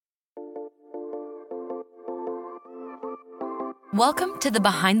Welcome to the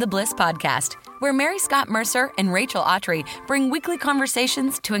Behind the Bliss podcast, where Mary Scott Mercer and Rachel Autry bring weekly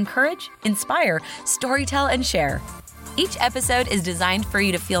conversations to encourage, inspire, storytell, and share. Each episode is designed for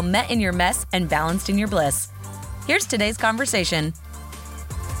you to feel met in your mess and balanced in your bliss. Here's today's conversation.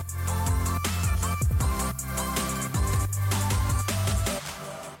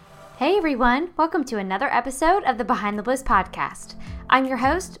 Hey everyone, welcome to another episode of the Behind the Bliss podcast. I'm your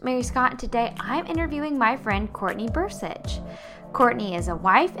host, Mary Scott, and today I'm interviewing my friend Courtney Bursich. Courtney is a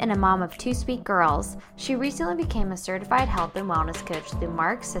wife and a mom of two sweet girls. She recently became a certified health and wellness coach through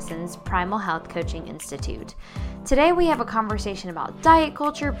Mark Sisson's Primal Health Coaching Institute. Today we have a conversation about diet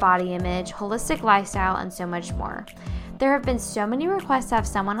culture, body image, holistic lifestyle, and so much more. There have been so many requests to have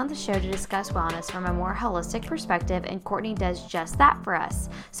someone on the show to discuss wellness from a more holistic perspective, and Courtney does just that for us.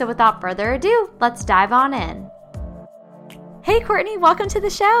 So without further ado, let's dive on in. Hey Courtney, welcome to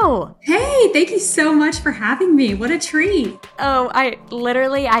the show. Hey, thank you so much for having me. What a treat. Oh,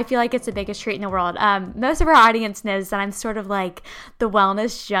 I feel like it's the biggest treat in the world. Most of our audience knows that I'm sort of like the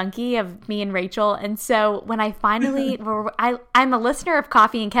wellness junkie of me and Rachel. And so when I finally, I'm a listener of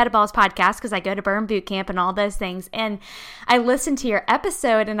Coffee and Kettlebells podcast because I go to Burn Boot Camp and all those things. And I listened to your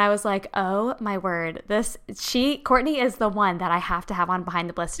episode and I was like, oh my word, Courtney is the one that I have to have on Behind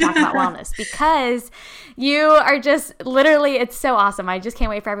the Bliss to talk about wellness because you are just literally, it's so awesome. I just can't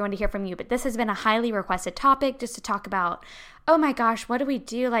wait for everyone to hear from you. But this has been a highly requested topic just to talk about, oh my gosh, what do we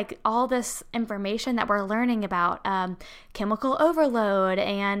do? Like all this information that we're learning about chemical overload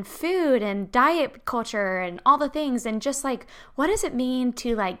and food and diet culture and all the things. And just like, what does it mean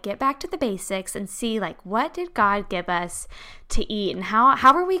to like get back to the basics and see like, what did God give us to eat and how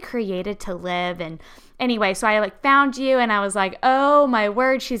are we created to live? And anyway, so I like found you and I was like, oh my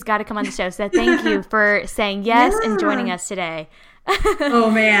word, she's got to come on the show. So thank you for saying yes and joining us today.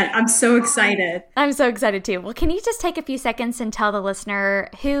 Oh man, I'm so excited. I'm so excited too. Well, can you just take a few seconds and tell the listener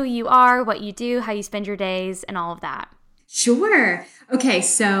who you are, what you do, how you spend your days, and all of that? Sure. Okay,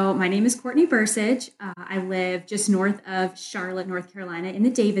 so my name is Courtney Bursich. I live just north of Charlotte, North Carolina in the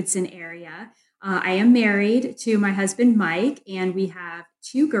Davidson area. I am married to my husband, Mike, and we have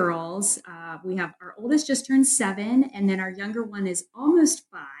two girls. We have our oldest just turned 7, and then our younger one is almost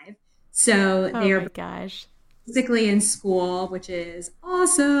 5. So they are basically in school, which is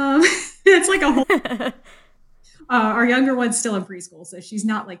awesome. It's like a whole... our younger one's still in preschool, so she's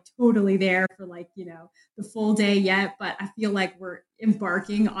not like totally there for like, the full day yet, but I feel like we're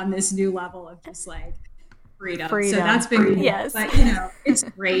embarking on this new level of just like freedom. So that's been cool. Yes. But it's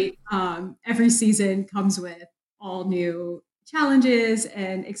great. Every season comes with all new challenges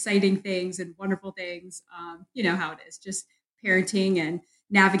and exciting things and wonderful things. You know how it is, just parenting and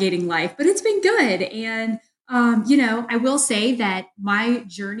navigating life, but it's been good. And I will say that my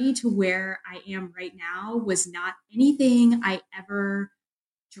journey to where I am right now was not anything I ever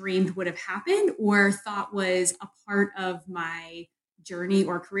dreamed would have happened or thought was a part of my journey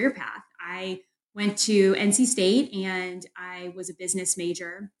or career path. I went to NC State and I was a business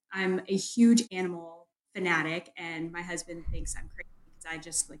major. I'm a huge animal fanatic and my husband thinks I'm crazy because I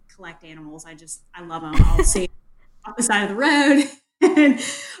just like collect animals. I love them. I'll save off the side of the road. And,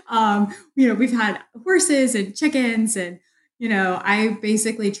 we've had horses and chickens and, I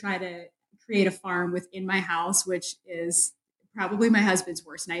basically try to create a farm within my house, which is probably my husband's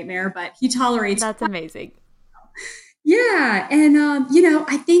worst nightmare, but he tolerates. That's amazing. Yeah. And,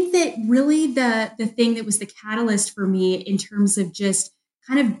 I think that really the thing that was the catalyst for me in terms of just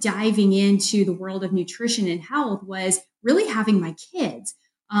kind of diving into the world of nutrition and health was really having my kids.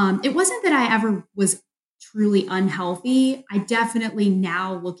 It wasn't that I ever was truly unhealthy. I definitely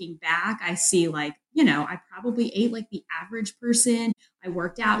now looking back, I see like, I probably ate like the average person. I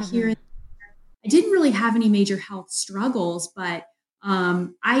worked out here. I didn't really have any major health struggles, but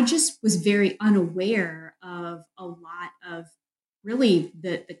I just was very unaware of a lot of really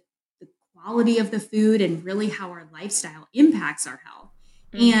the quality of the food and really how our lifestyle impacts our health.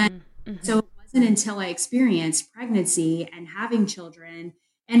 And so it wasn't until I experienced pregnancy and having children.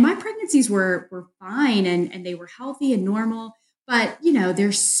 And my pregnancies were fine and they were healthy and normal. But,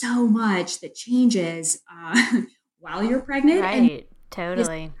 there's so much that changes while you're pregnant. Right, and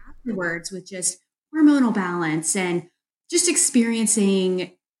totally. Afterwards with just hormonal balance and just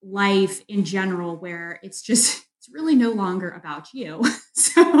experiencing life in general where it's really no longer about you.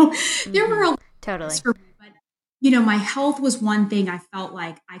 So there were a lot totally. For me, but, my health was one thing I felt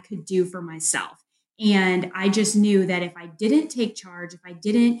like I could do for myself. And I just knew that if I didn't take charge, if I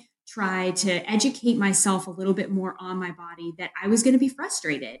didn't try to educate myself a little bit more on my body, that I was going to be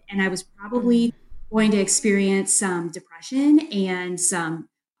frustrated. And I was probably going to experience some depression and some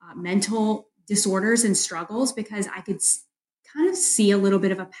mental disorders and struggles because I could kind of see a little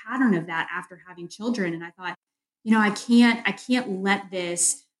bit of a pattern of that after having children. And I thought, I can't let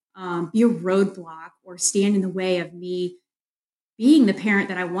this be a roadblock or stand in the way of me being the parent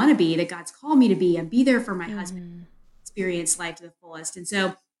that I want to be, that God's called me to be, and be there for my husband, experience life to the fullest. And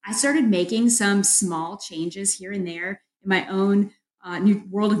so I started making some small changes here and there in my own new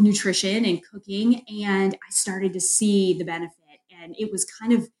world of nutrition and cooking. And I started to see the benefit. And it was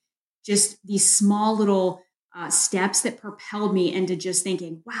kind of just these small little steps that propelled me into just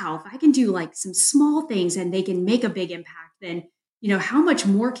thinking, wow, if I can do like some small things and they can make a big impact, then, how much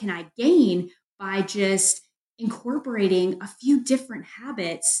more can I gain by just incorporating a few different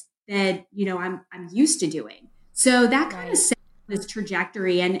habits that, I'm used to doing. So that kind of set this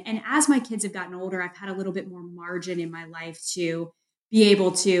trajectory. And as my kids have gotten older, I've had a little bit more margin in my life to be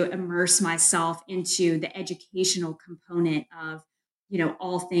able to immerse myself into the educational component of,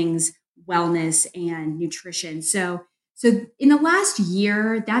 all things wellness and nutrition. So in the last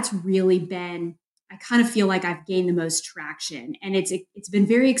year, that's really been, I kind of feel like I've gained the most traction, and it's been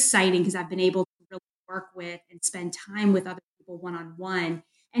very exciting because I've been able to really work with and spend time with other people one-on-one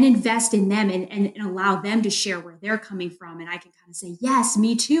and invest in them and allow them to share where they're coming from. And I can kind of say, yes,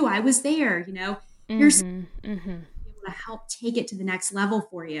 me too. I was there, here's able to help take it to the next level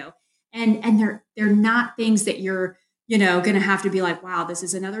for you. And they're not things that you're, going to have to be like, wow, this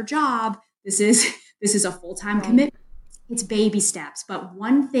is another job. This is a full-time commitment. It's baby steps, but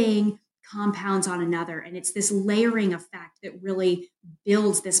one thing compounds on another. And it's this layering effect that really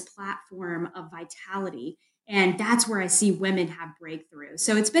builds this platform of vitality. And that's where I see women have breakthroughs.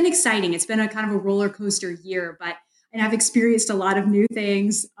 So it's been exciting. It's been a kind of a roller coaster year, and I've experienced a lot of new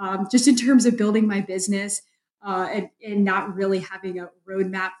things just in terms of building my business and not really having a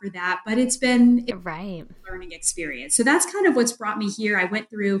roadmap for that. But it's been a learning experience. So that's kind of what's brought me here. I went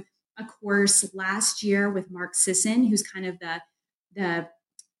through a course last year with Mark Sisson, who's kind of the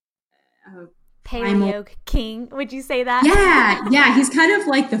paleo king. Would you say that? Yeah. He's kind of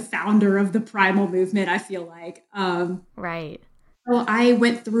like the founder of the primal movement, I feel like. Right. So I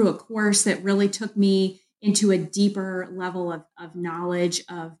went through a course that really took me into a deeper level of knowledge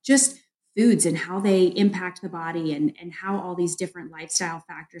of just foods and how they impact the body and how all these different lifestyle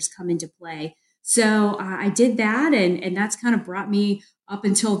factors come into play. So I did that, and that's kind of brought me up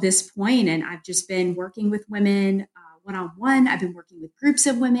until this point. And I've just been working with women one-on-one. I've been working with groups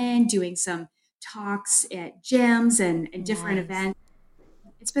of women, doing some talks at gyms and different events.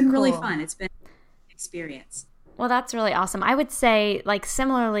 It's been really fun. It's been an experience. Well, that's really awesome. I would say, like,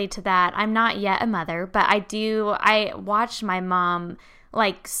 similarly to that, I'm not yet a mother, but I watched my mom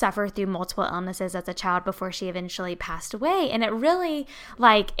suffer through multiple illnesses as a child before she eventually passed away. And it really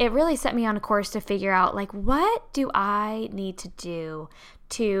set me on a course to figure out, what do I need to do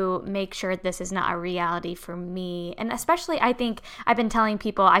to make sure this is not a reality for me? And especially, I think I've been telling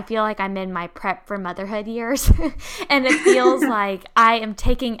people, I feel like I'm in my prep for motherhood years and it feels like I am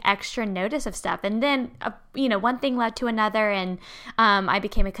taking extra notice of stuff. And then, one thing led to another, and I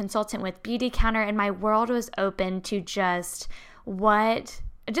became a consultant with Beautycounter, and my world was open to just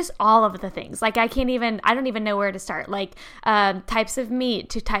all of the things. I don't even know where to start. Types of meat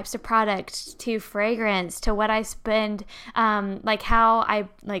to types of product to fragrance to what I spend, how I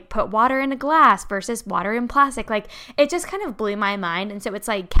put water in a glass versus water in plastic. It just kind of blew my mind. And so it's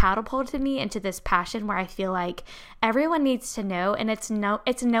catapulted me into this passion where I feel like everyone needs to know, and it's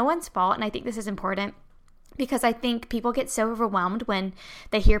no one's fault. And I think this is important, because I think people get so overwhelmed when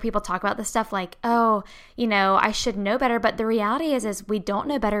they hear people talk about this stuff I should know better. But the reality is we don't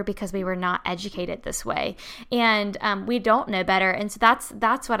know better because we were not educated this way. And we don't know better. And so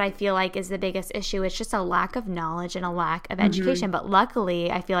that's what I feel like is the biggest issue. It's just a lack of knowledge and a lack of education. But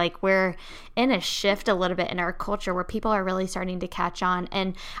luckily, I feel like we're in a shift a little bit in our culture where people are really starting to catch on.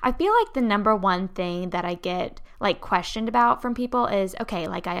 And I feel like the number one thing that I get questioned about from people is, okay,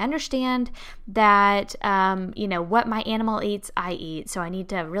 I understand that, what my animal eats, I eat. So I need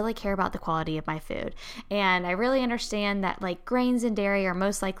to really care about the quality of my food. And I really understand that grains and dairy are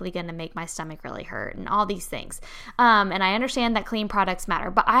most likely going to make my stomach really hurt and all these things. And I understand that clean products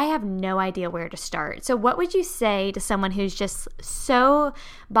matter, but I have no idea where to start. So what would you say to someone who's just so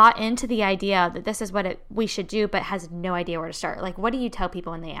bought into the idea that this is what we should do, but has no idea where to start? What do you tell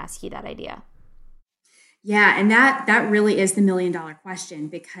people when they ask you that idea? Yeah, and that really is the $1 million question,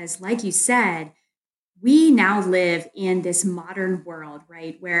 because like you said, we now live in this modern world,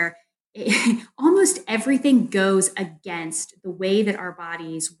 right, where almost everything goes against the way that our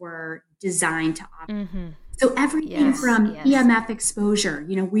bodies were designed to operate. So everything from EMF exposure,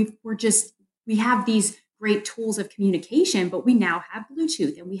 we have these great tools of communication, but we now have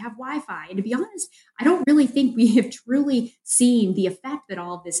Bluetooth and we have Wi-Fi. And to be honest, I don't really think we have truly seen the effect that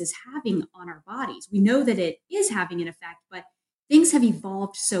all of this is having on our bodies. We know that it is having an effect, but things have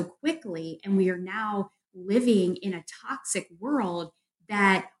evolved so quickly, and we are now living in a toxic world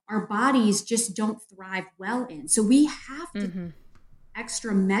that our bodies just don't thrive well in. So we have to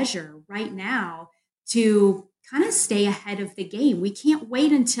extra measure right now to kind of stay ahead of the game. We can't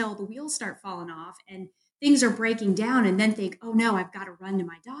wait until the wheels start falling off and things are breaking down and then think, oh no, I've got to run to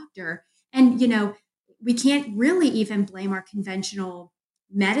my doctor. And, we can't really even blame our conventional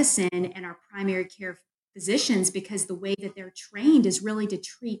medicine and our primary care physicians, because the way that they're trained is really to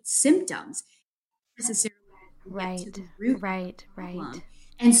treat symptoms, necessarily get to the root of the problem.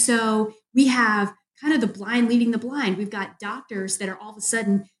 And so we have kind of the blind leading the blind. We've got doctors that are all of a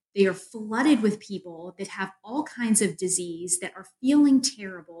sudden, they are flooded with people that have all kinds of disease, that are feeling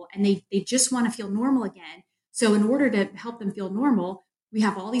terrible, and they just want to feel normal again. So in order to help them feel normal, we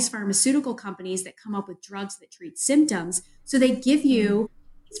have all these pharmaceutical companies that come up with drugs that treat symptoms. So they give you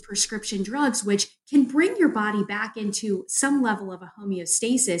these prescription drugs, which can bring your body back into some level of a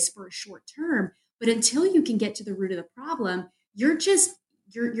homeostasis for a short term. But until you can get to the root of the problem,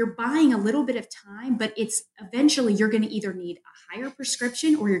 you're buying a little bit of time, but it's eventually you're going to either need a higher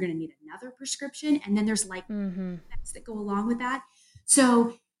prescription or you're going to need another prescription. And then there's effects that go along with that.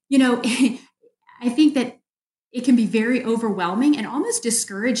 So, I think that it can be very overwhelming and almost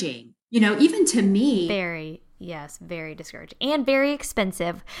discouraging, even to me. Very discouraging and very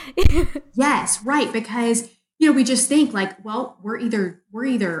expensive. Yes, right. Because, we just think like, well, we're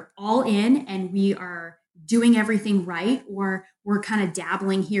either all in and we are doing everything right, or we're kind of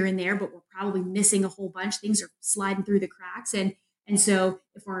dabbling here and there, but we're probably missing a whole bunch. Things are sliding through the cracks. And so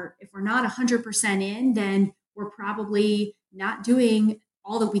if we're not 100% in, then we're probably not doing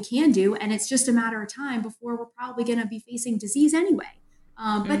all that we can do. And it's just a matter of time before we're probably going to be facing disease anyway.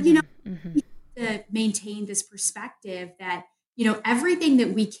 But, we have to maintain this perspective that, everything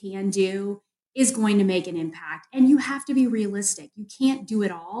that we can do is going to make an impact, and you have to be realistic. You can't do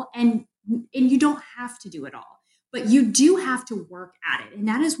it all. And you don't have to do it all, but you do have to work at it. And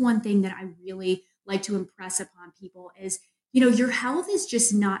that is one thing that I really like to impress upon people is, your health is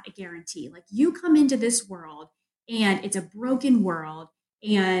just not a guarantee. Like, you come into this world and it's a broken world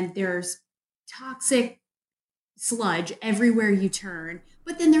and there's toxic sludge everywhere you turn.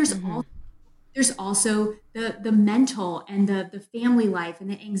 But then there's also the mental and the family life and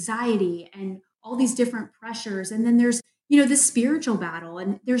the anxiety and all these different pressures. And then there's, the spiritual battle,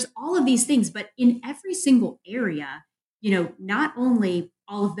 and there's all of these things, but in every single area, not only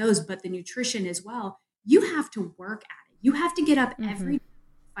all of those, but the nutrition as well, you have to work at it. You have to get up every day,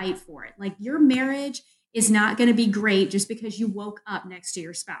 fight for it. Like, your marriage is not going to be great just because you woke up next to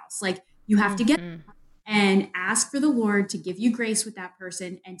your spouse. Like, you have to get and ask for the Lord to give you grace with that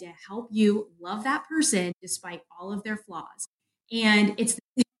person and to help you love that person despite all of their flaws. And it's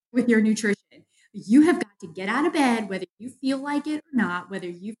with your nutrition. You have got to get out of bed, whether you feel like it or not, whether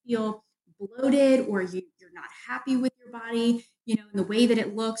you feel bloated or you're not happy with your body, in the way that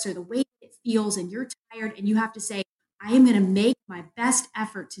it looks or the way that it feels, and you're tired, and you have to say, I am going to make my best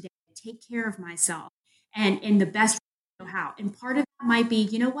effort today to take care of myself and in the best way I know how. And part of that might be,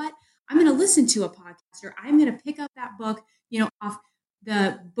 you know what? I'm going to listen to a podcast, or I'm going to pick up that book, off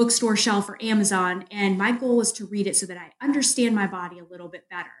the bookstore shelf or Amazon. And my goal is to read it so that I understand my body a little bit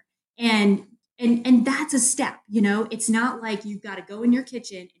better. And that's a step, it's not like you've got to go in your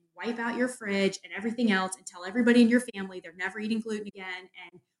kitchen and wipe out your fridge and everything else and tell everybody in your family they're never eating gluten again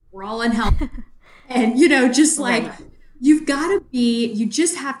and we're all unhealthy. And, just like you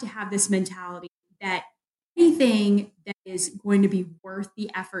just have to have this mentality that anything that is going to be worth the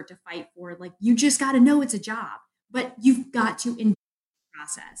effort to fight for, like, you just got to know it's a job, but you've got to enjoy the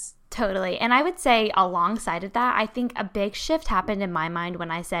process. Totally. And I would say alongside of that, I think a big shift happened in my mind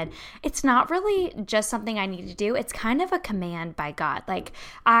when I said, it's not really just something I need to do. It's kind of a command by God. Like,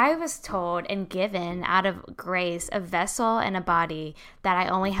 I was told and given out of grace a vessel and a body that I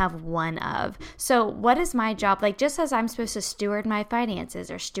only have one of. So what is my job? Like, just as I'm supposed to steward my finances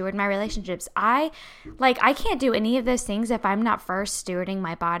or steward my relationships, I can't do any of those things if I'm not first stewarding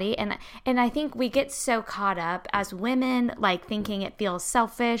my body. And I think we get so caught up as women, like, thinking it feels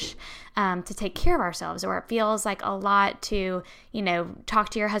selfish to take care of ourselves, or it feels like a lot to, talk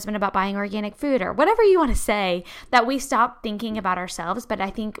to your husband about buying organic food or whatever you want to say, that we stop thinking about ourselves. But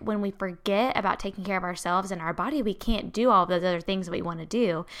I think when we forget about taking care of ourselves and our body, we can't do all those other things that we want to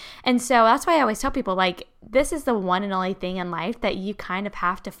do. And so that's why I always tell people, like, this is the one and only thing in life that you kind of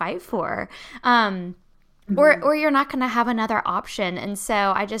have to fight for. or you're not going to have another option. And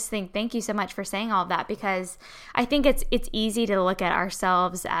so I just think, thank you so much for saying all of that, because I think it's easy to look at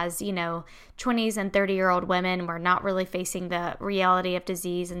ourselves as, 20s and 30-year-old women. We're not really facing the reality of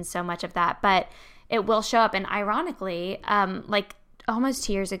disease and so much of that, but it will show up. And ironically, like almost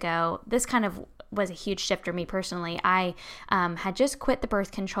 2 years ago, this kind of was a huge shift for me personally. I had just quit the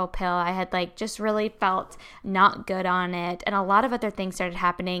birth control pill. I had just really felt not good on it, and a lot of other things started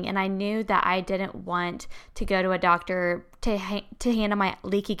happening, and I knew that I didn't want to go to a doctor to handle my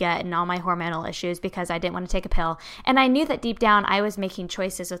leaky gut and all my hormonal issues, because I didn't want to take a pill. And I knew that deep down I was making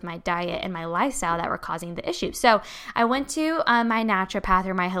choices with my diet and my lifestyle that were causing the issue. So I went to my naturopath,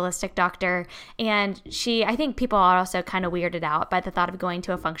 or my holistic doctor, and I think people are also kind of weirded out by the thought of going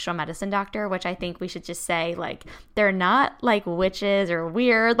to a functional medicine doctor, which I think we should just say, they're not like witches or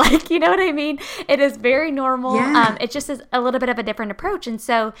weird, you know what I mean? It is very normal. Yeah. It just is a little bit of a different approach. And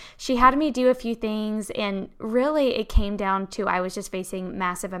so she had me do a few things, and really it came down to I was just facing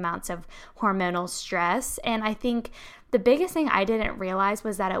massive amounts of hormonal stress. And I think the biggest thing I didn't realize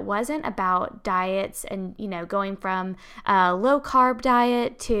was that it wasn't about diets and, going from a low carb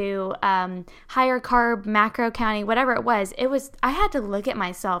diet to higher carb, macro counting, whatever it was. I had to look at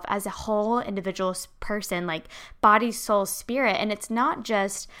myself as a whole individual person, like body, soul, spirit. And it's not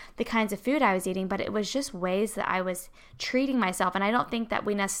just the kinds of food I was eating, but it was just ways that I was treating myself. And I don't think that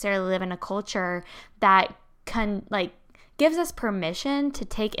we necessarily live in a culture that gives us permission to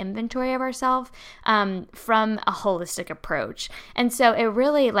take inventory of ourselves from a holistic approach. And so it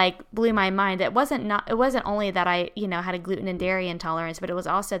really blew my mind. It wasn't only that I, had a gluten and dairy intolerance, but it was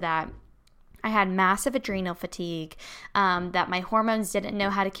also that I had massive adrenal fatigue, that my hormones didn't know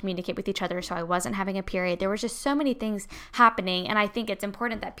how to communicate with each other, so I wasn't having a period. There was just so many things happening, and I think it's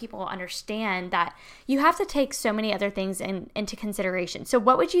important that people understand that you have to take so many other things into consideration. So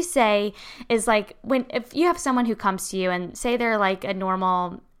what would you say is if you have someone who comes to you and say they're a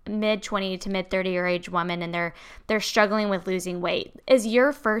normal mid 20 to mid 30 year age woman, and they're struggling with losing weight, is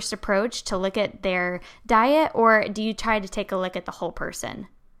your first approach to look at their diet, or do you try to take a look at the whole person?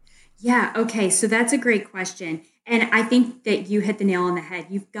 Yeah. Okay. So that's a great question. And I think that you hit the nail on the head.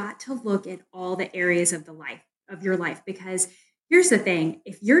 You've got to look at all the areas of your life, because here's the thing.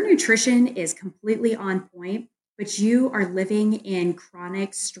 If your nutrition is completely on point, but you are living in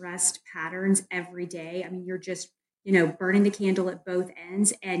chronic stressed patterns every day, I mean, you're just, burning the candle at both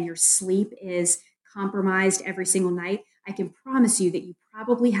ends, and your sleep is compromised every single night, I can promise you that you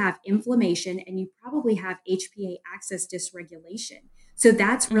probably have inflammation, and you probably have HPA axis dysregulation. So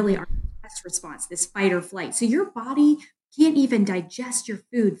that's really our stress response, this fight or flight. So your body can't even digest your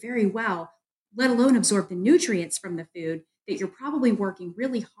food very well, let alone absorb the nutrients from the food that you're probably working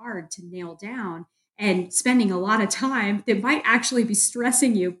really hard to nail down and spending a lot of time that might actually be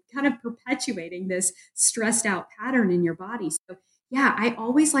stressing you, kind of perpetuating this stressed out pattern in your body. So yeah, I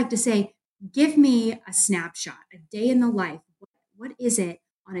always like to say, give me a snapshot, a day in the life. What is it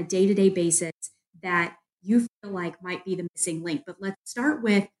on a day-to-day basis that you feel like might be the missing link? But let's start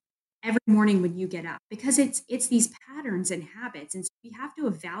with every morning when you get up, because it's these patterns and habits. And so we have to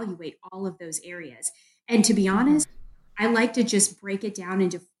evaluate all of those areas. And to be honest, I like to just break it down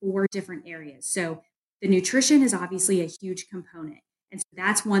into 4 different areas. So the nutrition is obviously a huge component. And so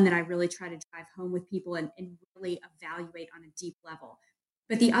that's one that I really try to drive home with people and really evaluate on a deep level.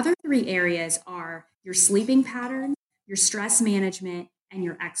 But the other 3 areas are your sleeping pattern, your stress management, and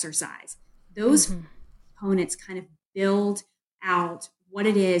your exercise. Those components kind of build out what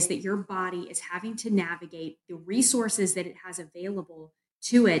it is that your body is having to navigate, the resources that it has available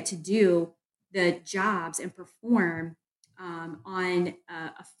to it to do the jobs and perform on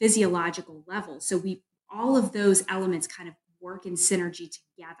a physiological level. So all of those elements kind of work in synergy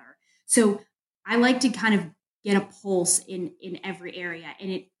together. So I like to kind of get a pulse in every area.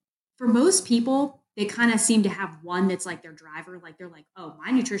 And for most people, they kind of seem to have one that's like their driver. Like they're like, oh,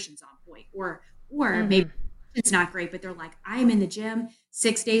 my nutrition's on point, or maybe it's not great, but they're like, I'm in the gym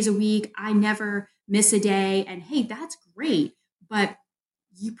 6 days a week. I never miss a day. And hey, that's great, but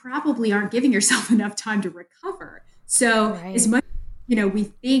you probably aren't giving yourself enough time to recover. So as much, we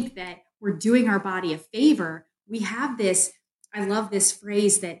think that we're doing our body a favor, we have this, I love this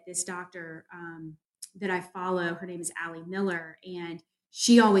phrase that this doctor that I follow, her name is Allie Miller, and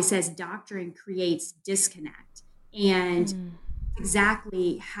she always says doctrine creates disconnect. And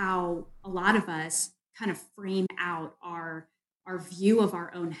exactly how a lot of us kind of frame out our view of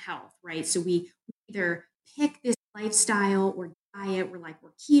our own health, right? So we either pick this lifestyle or diet, we're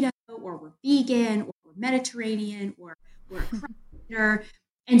keto, or we're vegan, or we're Mediterranean, or we're a carb eater.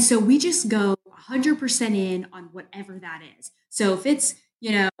 And so we just go 100% in on whatever that is. So if it's,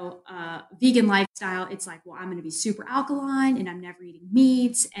 vegan lifestyle, it's like, well, I'm going to be super alkaline and I'm never eating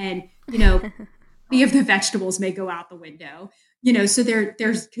meats. And, any of the vegetables may go out the window, so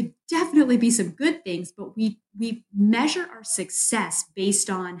there's could definitely be some good things, but we measure our success based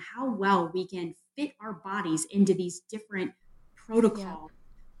on how well we can fit our bodies into these different protocols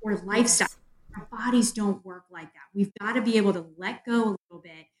or lifestyle. Yes. Our bodies don't work like that. We've got to be able to let go a little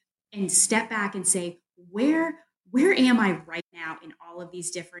bit and step back and say, where am I right now in all of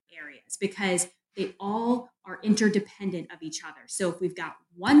these different areas? Because they all are interdependent of each other. So if we've got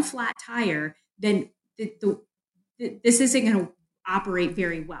one flat tire, then this isn't going to operate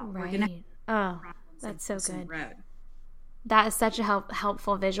very well. Right. We're going to have Oh, problems that's so in the good. road. That is such a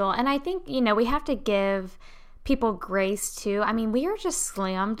helpful visual. And I think, we have to give people grace too. I mean, we are just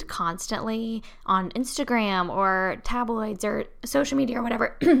slammed constantly on Instagram or tabloids or social media or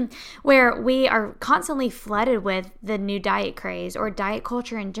whatever, where we are constantly flooded with the new diet craze or diet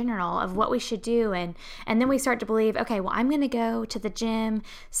culture in general of what we should do. And then we start to believe, okay, well, I'm going to go to the gym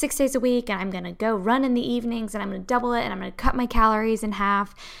 6 days a week and I'm going to go run in the evenings and I'm going to double it and I'm going to cut my calories in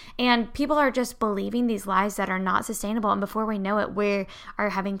half. And people are just believing these lies that are not sustainable. And before we know it, we are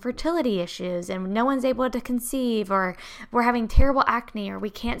having fertility issues and no one's able to conceive, or we're having terrible acne, or we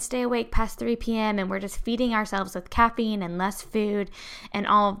can't stay awake past 3 p.m. and we're just feeding ourselves with caffeine and less food and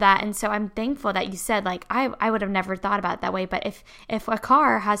all of that. And so I'm thankful that you said, like, I would have never thought about it that way. But if a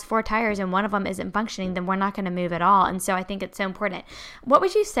car has 4 tires and one of them isn't functioning, then we're not going to move at all. And so I think it's so important. What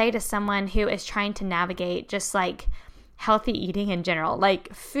would you say to someone who is trying to navigate just like healthy eating in general,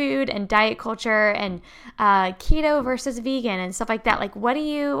 like food and diet culture and keto versus vegan and stuff like that? Like,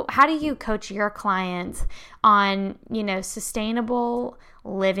 how do you coach your clients on, sustainable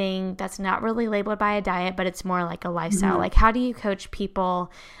living that's not really labeled by a diet, but it's more like a lifestyle? Like, how do you coach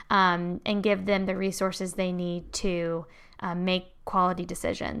people and give them the resources they need to make quality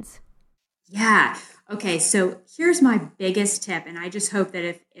decisions? Yeah. Okay. So here's my biggest tip. And I just hope that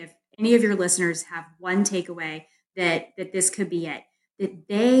if any of your listeners have one takeaway, that this could be it, that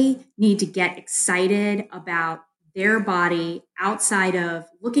they need to get excited about their body outside of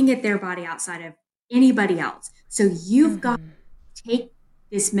looking at their body outside of anybody else. So you've got to take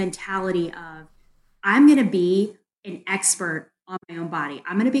this mentality of, I'm going to be an expert on my own body.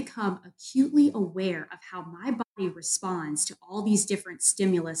 I'm going to become acutely aware of how my body responds to all these different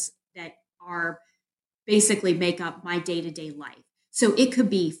stimulus that are basically make up my day-to-day life. So it could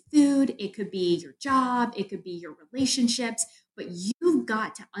be food, it could be your job, it could be your relationships, but you've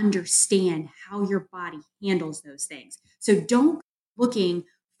got to understand how your body handles those things. So don't go looking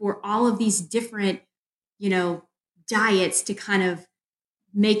for all of these different, diets to kind of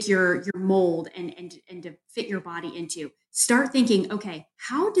make your mold and to fit your body into. Start thinking, okay,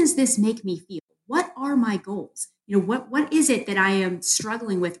 how does this make me feel? What are my goals? What is it that I am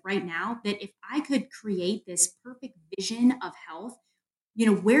struggling with right now, that if I could create this perfect vision of health,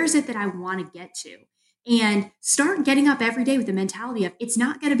 where is it that I want to get to? And start getting up every day with the mentality of, it's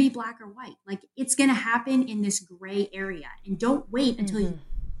not going to be black or white. Like, it's going to happen in this gray area. And don't wait until you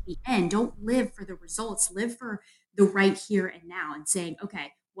the end. Don't live for the results. Live for the right here and now, and saying,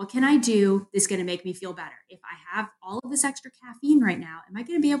 okay, what can I do that's going to make me feel better? If I have all of this extra caffeine right now, am I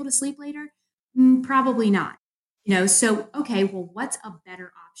going to be able to sleep later? Probably not. So, okay, well, what's a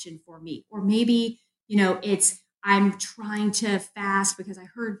better option for me? Or maybe, it's, I'm trying to fast because I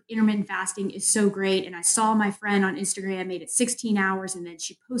heard intermittent fasting is so great. And I saw my friend on Instagram made it 16 hours. And then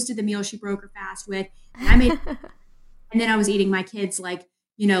she posted the meal she broke her fast with. And I made, and then I was eating my kids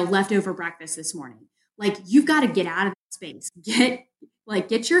leftover breakfast this morning. Like, you've got to get out of that space.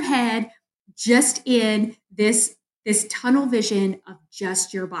 Get your head just in this tunnel vision of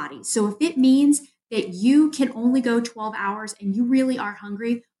just your body. So if it means that you can only go 12 hours and you really are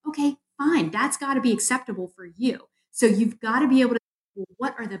hungry, okay, fine. That's got to be acceptable for you. So you've got to be able to, well,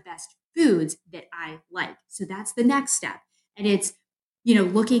 what are the best foods that I like? So that's the next step. And it's,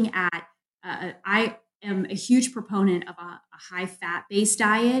 looking at, I am a huge proponent of a high fat based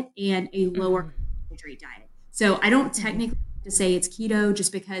diet and a lower carbohydrate diet. So I don't technically have to say it's keto,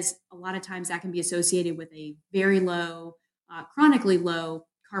 just because a lot of times that can be associated with a very low, chronically low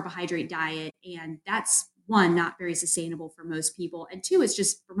carbohydrate diet. And that's, one, not very sustainable for most people. And two, it's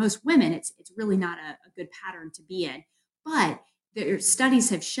just, for most women, it's really not a good pattern to be in. But their studies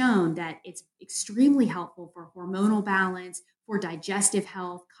have shown that it's extremely helpful for hormonal balance, for digestive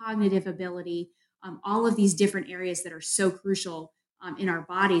health, cognitive ability, all of these different areas that are so crucial in our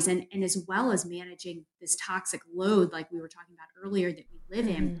bodies, and as well as managing this toxic load, like we were talking about earlier, that we live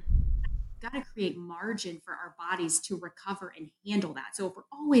in. Got to create margin for our bodies to recover and handle that. So if we're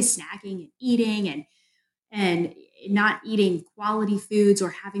always snacking and eating and not eating quality foods or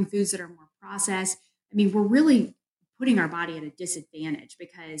having foods that are more processed, I mean, we're really putting our body at a disadvantage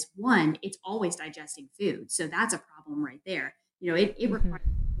because one, it's always digesting food. So that's a problem right there. It Mm-hmm. requires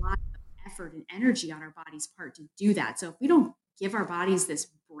a lot of effort and energy on our body's part to do that. So if we don't give our bodies this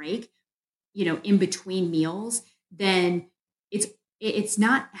break, in between meals, then it's it is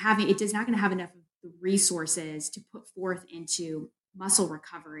not going to have enough of the resources to put forth into muscle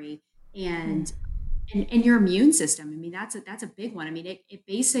recovery and your immune system. I mean, that's a big one. I mean, it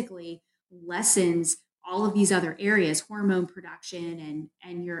basically lessens all of these other areas, hormone production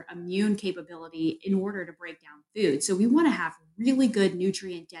and your immune capability in order to break down food. So we want to have really good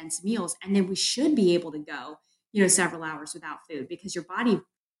nutrient dense meals, and then we should be able to go, several hours without food because your body has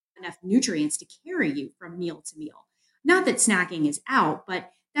enough nutrients to carry you from meal to meal. Not that snacking is out,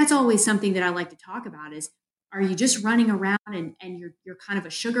 but that's always something that I like to talk about is, are you just running around and you're kind of a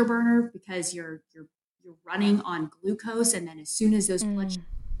sugar burner because you're running on glucose, and then as soon as those blood sugars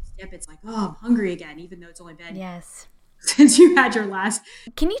dip, it's like, oh, I'm hungry again, even though it's only been Yes. since you had your last.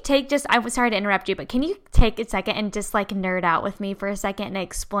 Can you I was sorry to interrupt you, but can you take a second and just like nerd out with me for a second and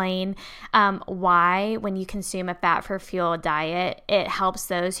explain why when you consume a fat for fuel diet, it helps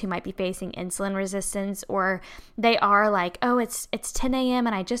those who might be facing insulin resistance, or they are like, oh, it's 10 a.m.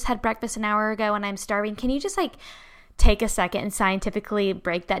 and I just had breakfast an hour ago and I'm starving. Can you just like take a second and scientifically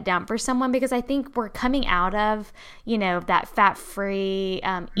break that down for someone? Because I think we're coming out of, that fat-free,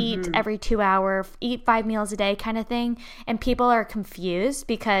 eat every 2 hour, eat 5 meals a day kind of thing. And people are confused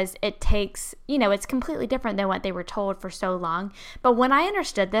because it takes, it's completely different than what they were told for so long. But when I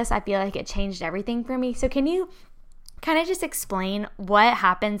understood this, I feel like it changed everything for me. So can you kind of just explain what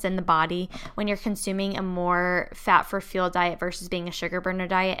happens in the body when you're consuming a more fat for fuel diet versus being a sugar burner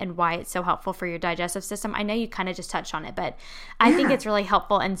diet, and why it's so helpful for your digestive system? I know you kind of just touched on it, but I think it's really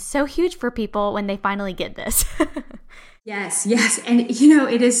helpful and so huge for people when they finally get this. Yes. And,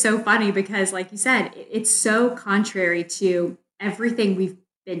 it is so funny because, like you said, it's so contrary to everything we've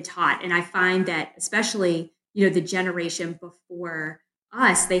been taught. And I find that especially, the generation before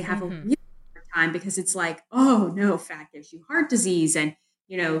us, they have a really hard time because it's like, oh, no, fat gives you heart disease and,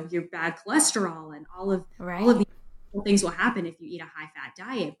 your bad cholesterol and all of these things will happen if you eat a high fat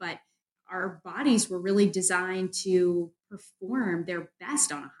diet. But our bodies were really designed to perform their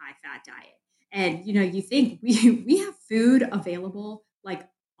best on a high fat diet. And you think we have food available like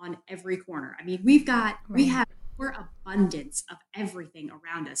on every corner. I mean, we have more abundance of everything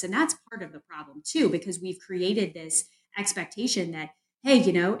around us. And that's part of the problem too, because we've created this expectation that, hey,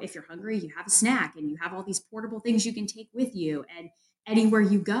 if you're hungry, you have a snack and you have all these portable things you can take with you. And anywhere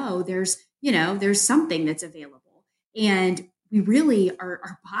you go, there's something that's available. And we really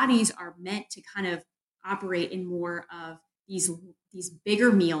our bodies are meant to kind of operate in more of these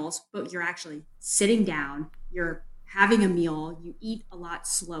bigger meals, but you're actually sitting down, you're having a meal, you eat a lot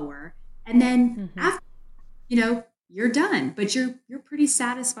slower, and then after, you're done, but you're pretty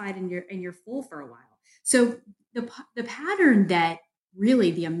satisfied and you're full for a while. So the pattern that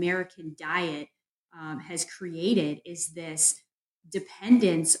really the American diet has created is this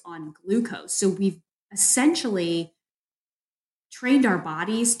dependence on glucose. So we've essentially trained our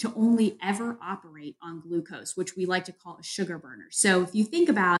bodies to only ever operate on glucose, which we like to call a sugar burner. So if you think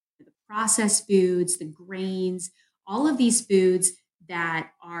about the processed foods, the grains, all of these foods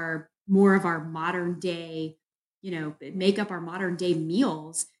that are more of our modern day, make up our modern day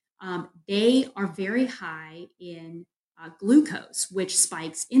meals, they are very high in glucose, which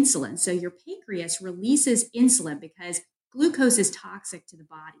spikes insulin. So your pancreas releases insulin because glucose is toxic to the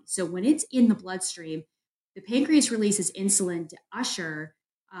body. So when it's in the bloodstream, the pancreas releases insulin to usher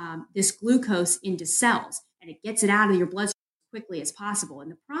this glucose into cells, and it gets it out of your bloodstream as quickly as possible. In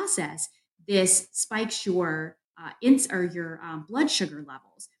the process, this spikes your blood sugar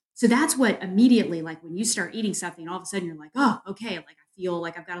levels. So that's what immediately, like when you start eating something, all of a sudden you're like, oh, okay, like I feel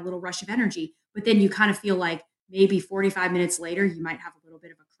like I've got a little rush of energy. But then you kind of feel like maybe 45 minutes later, you might have a little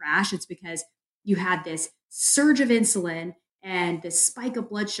bit of a crash. It's because you had this surge of insulin and this spike of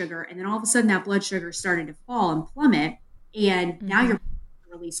blood sugar. And then all of a sudden that blood sugar is starting to fall and plummet. And now you're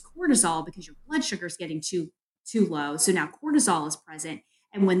release cortisol because your blood sugar is getting too low. So now cortisol is present.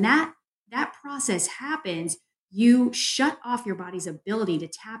 And when that process happens, you shut off your body's ability to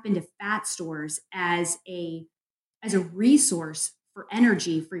tap into fat stores as a resource for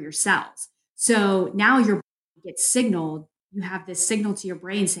energy for your cells. So now your body gets signaled. You have this signal to your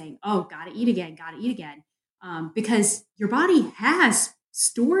brain saying, oh, gotta eat again. Because your body has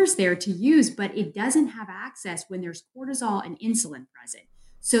stores there to use, but it doesn't have access when there's cortisol and insulin present.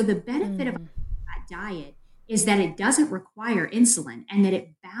 So the benefit of that diet is that it doesn't require insulin and that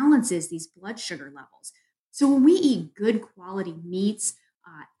it balances these blood sugar levels. So when we eat good quality meats,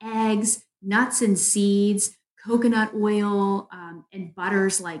 eggs, nuts and seeds, coconut oil, and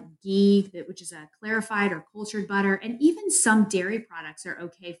butters like ghee, which is a clarified or cultured butter, and even some dairy products are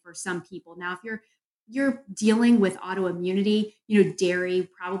okay for some people. Now, if you're dealing with autoimmunity, dairy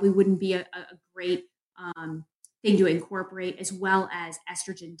probably wouldn't be a great thing to incorporate, as well as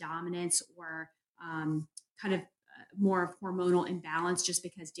estrogen dominance or kind of more of hormonal imbalance, just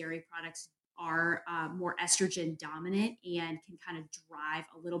because dairy products are more estrogen dominant and can kind of drive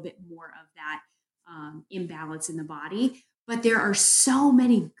a little bit more of that imbalance in the body. But there are so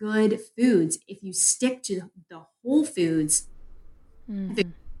many good foods. If you stick to the whole foods, if it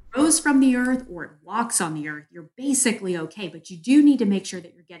grows from the earth or it walks on the earth, you're basically okay. But you do need to make sure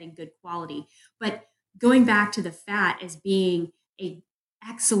that you're getting good quality. But going back to the fat as being a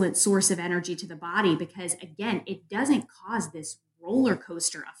excellent source of energy to the body, because again, it doesn't cause this roller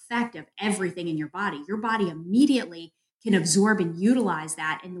coaster effect of everything in your body. Your body immediately can absorb and utilize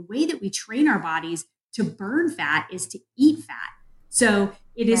that. And the way that we train our bodies to burn fat is to eat fat. So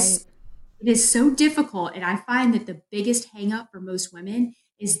it is so difficult. And I find that the biggest hang up for most women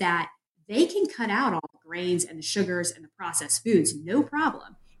is that they can cut out all the grains and the sugars and the processed foods, no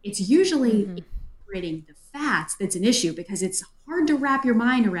problem. It's usually incorporating the fats that's an issue, because it's hard to wrap your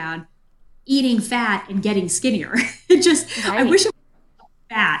mind around eating fat and getting skinnier. I wish it was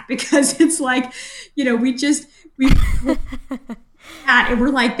fat, because it's like, we fat and we're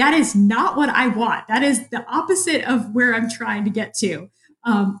like, that is not what I want. That is the opposite of where I'm trying to get to.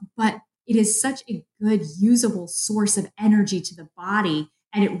 But it is such a good, usable source of energy to the body.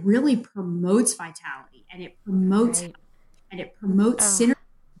 And it really promotes vitality, and it promotes synergy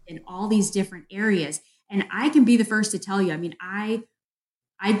in all these different areas. And I can be the first to tell you, I mean, I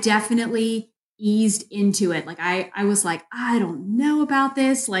definitely eased into it. Like I was like, I don't know about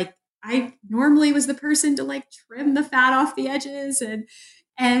this. Like, I normally was the person to like trim the fat off the edges.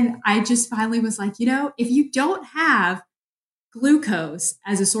 And I just finally was like, if you don't have glucose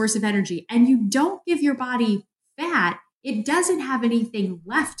as a source of energy and you don't give your body fat, it doesn't have anything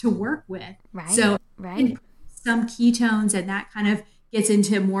left to work with. So some ketones, and that kind of gets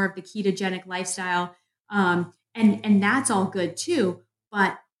into more of the ketogenic lifestyle. And that's all good too.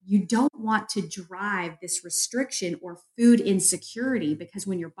 But you don't want to drive this restriction or food insecurity, because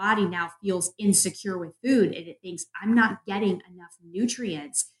when your body now feels insecure with food and it thinks, I'm not getting enough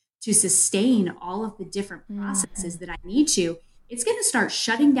nutrients to sustain all of the different processes that I need to, it's going to start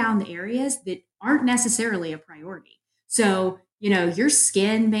shutting down the areas that aren't necessarily a priority. So, your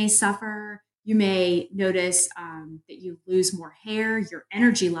skin may suffer. You may notice that you lose more hair. Your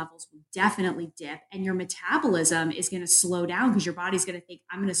energy levels will definitely dip, and your metabolism is going to slow down, because your body's going to think,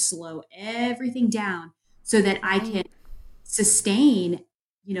 I'm going to slow everything down so that I can sustain,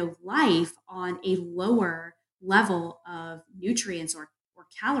 life on a lower level of nutrients or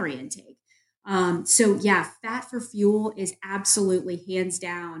calorie intake. So yeah, fat for fuel is absolutely hands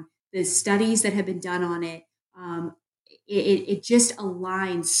down. The studies that have been done on it, it just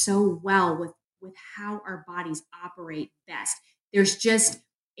aligns so well with how our bodies operate best.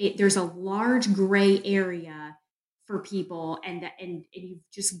 There's a large gray area for people, and you've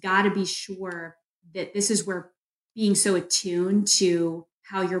just got to be sure that this is where being so attuned to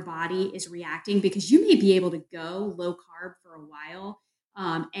how your body is reacting, because you may be able to go low carb for a while,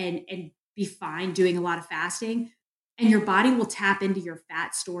 and be fine doing a lot of fasting, and your body will tap into your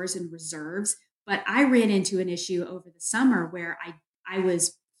fat stores and reserves. But I ran into an issue over the summer where I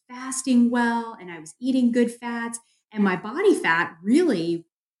was fasting well and I was eating good fats, and my body fat really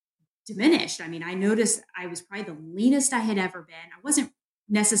diminished. I mean, I noticed I was probably the leanest I had ever been. I wasn't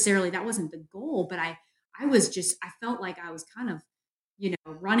necessarily, that wasn't the goal, but I felt like I was kind of,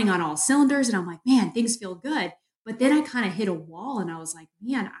 running on all cylinders, and I'm like, man, things feel good. But then I kind of hit a wall, and I was like,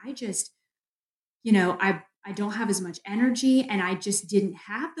 man, I just, I don't have as much energy, and I just didn't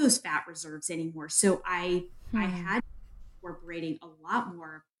have those fat reserves anymore. So I had incorporating a lot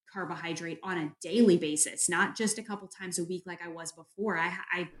more carbohydrate on a daily basis, not just a couple times a week like I was before. I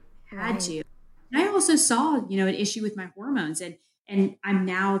had to. And I also saw, an issue with my hormones, and I'm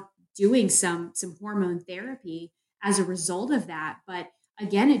now doing some hormone therapy as a result of that. But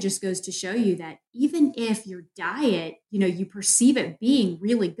again, it just goes to show you that even if your diet, you perceive it being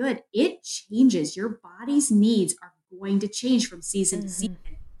really good, it changes. Your body's needs are going to change from season to season.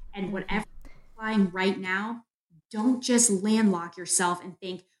 And whatever you're applying right now, don't just landlock yourself and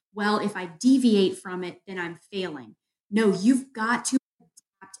think, well, if I deviate from it, then I'm failing. No, you've got to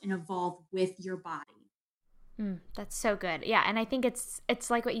adapt and evolve with your body. That's so good. Yeah, and I think it's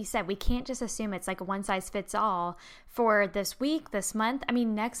like what you said. We can't just assume it's like a one size fits all for this week, this month. I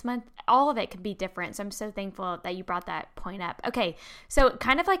mean, next month, all of it could be different. So I'm so thankful that you brought that point up. Okay, so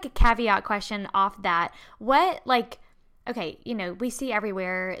kind of like a caveat question off that. What okay, we see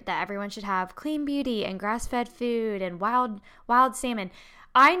everywhere that everyone should have clean beauty and grass-fed food and wild salmon.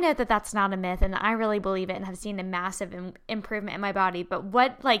 I know that that's not a myth, and I really believe it and have seen a massive improvement in my body.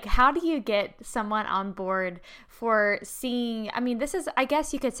 But how do you get someone on board for seeing, I mean, this is, I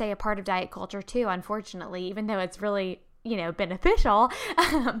guess you could say, a part of diet culture too, unfortunately, even though it's really, beneficial.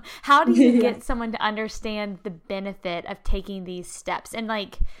 How do you get someone to understand the benefit of taking these steps? And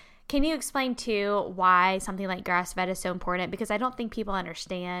can you explain too why something like grass-fed is so important? Because I don't think people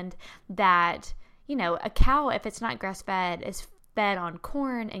understand that, a cow, if it's not grass-fed, is fed on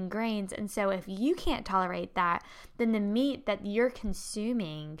corn and grains. And so if you can't tolerate that, then the meat that you're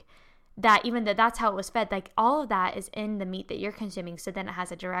consuming, that even though that's how it was fed, all of that is in the meat that you're consuming. So then it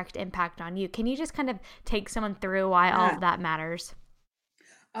has a direct impact on you. Can you just kind of take someone through why all of that matters?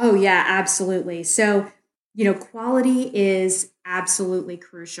 Oh, yeah, absolutely. So, quality is absolutely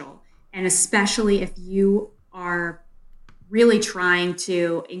crucial. And especially if you are really trying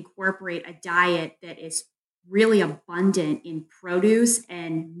to incorporate a diet that is really abundant in produce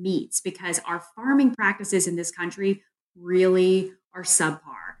and meats, because our farming practices in this country really are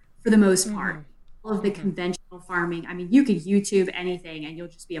subpar for the most part. All of the conventional farming, I mean, you could YouTube anything and you'll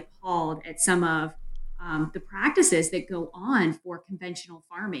just be appalled at some of the practices that go on for conventional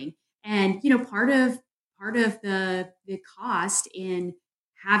farming. And, part of the cost in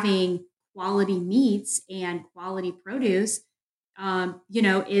having quality meats and quality produce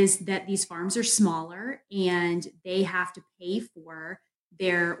is that these farms are smaller and they have to pay for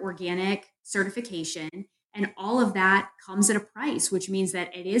their organic certification. And all of that comes at a price, which means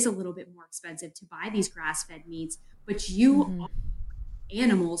that it is a little bit more expensive to buy these grass-fed meats, but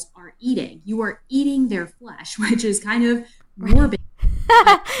animals are eating. You are eating their flesh, which is kind of morbid.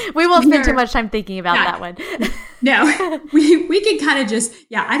 We won't spend too much time thinking about that one. No, we can kind of just,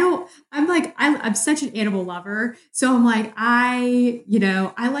 I'm such an animal lover. So I'm like, I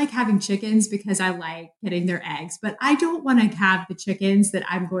like having chickens because I like getting their eggs, but I don't want to have the chickens that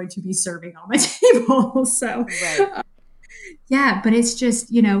I'm going to be serving on my table. So but it's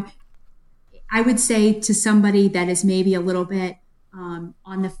just, I would say to somebody that is maybe a little bit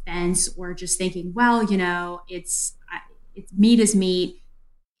on the fence or just thinking, well, it's meat is meat.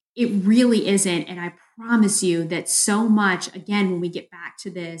 It really isn't. And I promise you that so much, again, when we get back to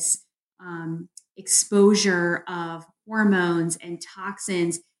this exposure of hormones and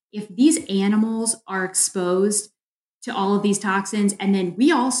toxins, if these animals are exposed to all of these toxins, and then we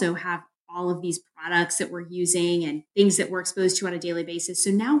also have all of these products that we're using and things that we're exposed to on a daily basis.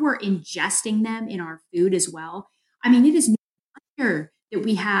 So now we're ingesting them in our food as well. I mean, it is no wonder that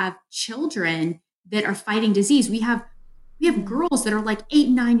we have children that are fighting disease. We have girls that are like 8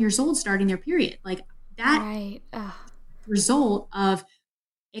 and 9 years old starting their period. Like that result of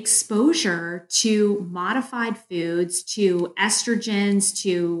exposure to modified foods, to estrogens,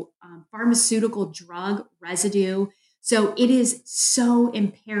 to pharmaceutical drug residue. So it is so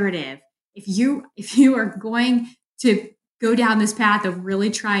imperative if you are going to go down this path of really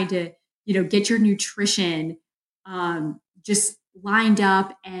trying to, get your nutrition just lined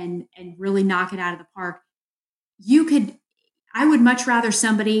up and really knock it out of the park. I would much rather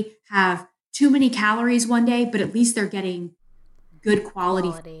somebody have too many calories one day, but at least they're getting good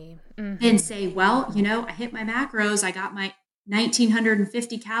quality. Than say, well, I hit my macros, I got my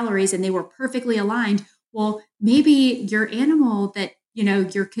 1,950 calories and they were perfectly aligned. Well, maybe your animal that,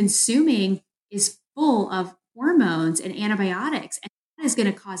 you're consuming is full of hormones and antibiotics, and that is going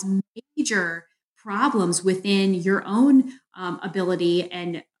to cause major problems within your own ability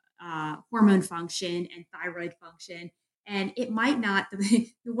and hormone function and thyroid function. And it might not,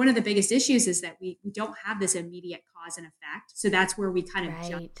 one of the biggest issues is that we don't have this immediate cause and effect. So that's where we kind of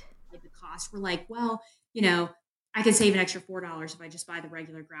jump the cost. We're like, well, I can save an extra $4 if I just buy the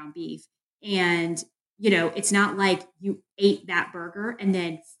regular ground beef. And, it's not like you ate that burger and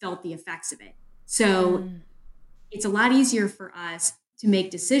then felt the effects of it. So it's a lot easier for us to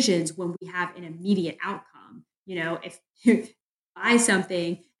make decisions when we have an immediate outcome. If you buy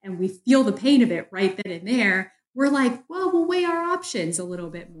something and we feel the pain of it right then and there, we're like, well, we'll weigh our options a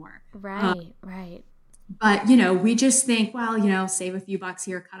little bit more. Right. But, we just think, well, save a few bucks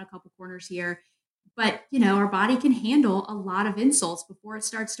here, cut a couple corners here. But, our body can handle a lot of insults before it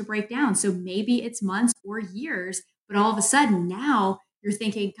starts to break down. So maybe it's months or years, but all of a sudden now you're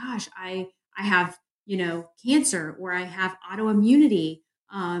thinking, gosh, I have, cancer, or I have autoimmunity.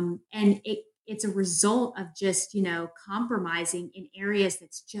 And it's a result of just, compromising in areas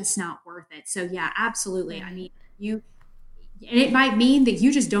that's just not worth it. So yeah, absolutely. I Right. mean, and it might mean that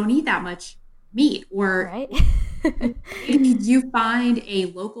you just don't eat that much meat, or Right. maybe you find a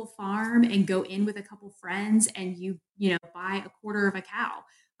local farm and go in with a couple friends and you buy a quarter of a cow.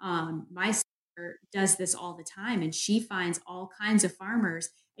 My sister does this all the time, and she finds all kinds of farmers,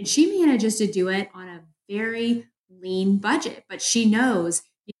 and she manages to do it on a very lean budget, but she knows,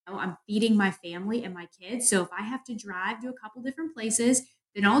 I'm feeding my family and my kids. So if I have to drive to a couple different places,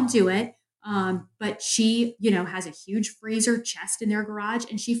 then I'll do it. But she, has a huge freezer chest in their garage,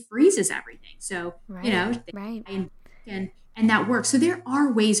 and she freezes everything. So, Right. they Right. buy and that works. So there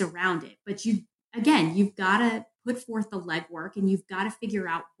are ways around it, but you've got to put forth the legwork, and you've got to figure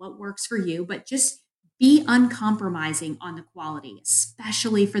out what works for you, but just be uncompromising on the quality,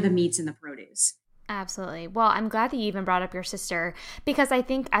 especially for the meats and the produce. Absolutely. Well, I'm glad that you even brought up your sister, because I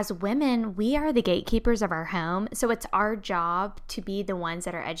think as women, we are the gatekeepers of our home. So it's our job to be the ones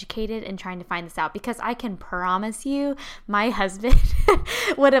that are educated and trying to find this out, because I can promise you, my husband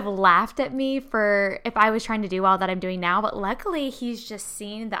would have laughed at me for if I was trying to do all that I'm doing now. But luckily, he's just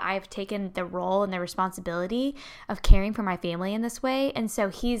seen that I've taken the role and the responsibility of caring for my family in this way. And so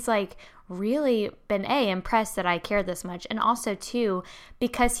he's like, really been impressed that I care this much, and also too,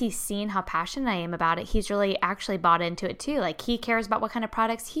 because he's seen how passionate I am about it, he's really actually bought into it too. Like, he cares about what kind of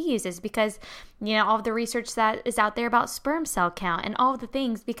products he uses, because all of the research that is out there about sperm cell count and all of the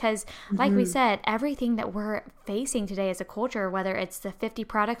things, because like we said, everything that we're facing today as a culture, whether it's the 50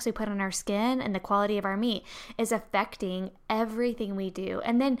 products we put on our skin and the quality of our meat, is affecting everything we do.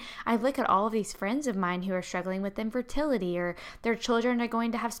 And then I look at all of these friends of mine who are struggling with infertility, or their children are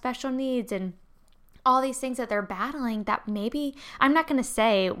going to have special needs, and all these things that they're battling that maybe, I'm not going to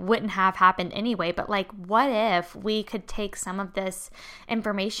say wouldn't have happened anyway, but like, what if we could take some of this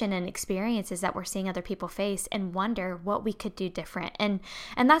information and experiences that we're seeing other people face and wonder what we could do different? And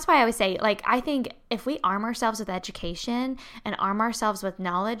that's why I always say, like, I think if we arm ourselves with education and arm ourselves with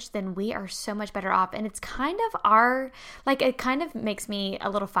knowledge, then we are so much better off. And it's kind of it kind of makes me a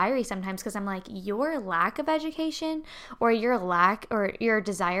little fiery sometimes, because I'm like, your lack of education, or your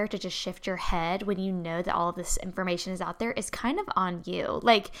desire to just shift your head when you know that all of this information is out there, is kind of on you.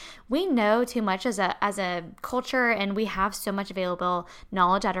 Like, we know too much as a culture, and we have so much available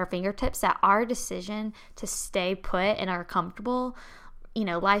knowledge at our fingertips, that our decision to stay put in our comfortable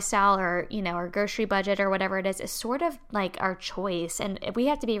lifestyle, or our grocery budget, or whatever it is sort of like our choice. And we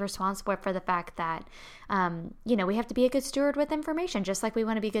have to be responsible for the fact that we have to be a good steward with information, just like we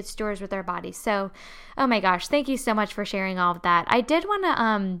want to be good stewards with our bodies. So, oh my gosh, thank you so much for sharing all of that. I did want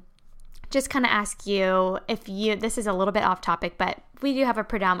to just kind of ask you, this is a little bit off topic, but we do have a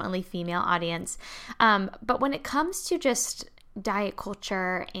predominantly female audience. But when it comes to just diet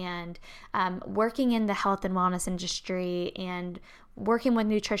culture and working in the health and wellness industry and working with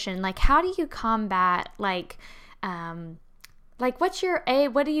nutrition, like, how do you combat what's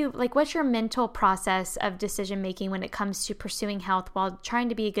your mental process of decision making when it comes to pursuing health while trying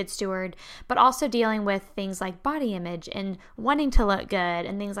to be a good steward, but also dealing with things like body image and wanting to look good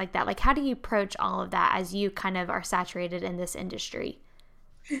and things like that? Like, how do you approach all of that as you kind of are saturated in this industry?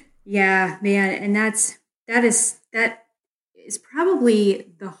 Yeah, man. And that is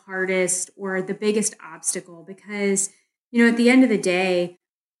probably the hardest or the biggest obstacle, because, at the end of the day,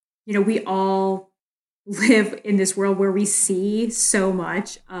 we all live in this world where we see so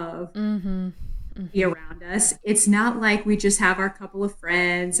much of be around us. It's not like we just have our couple of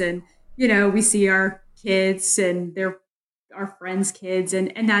friends and, we see our kids and they're our friends' kids,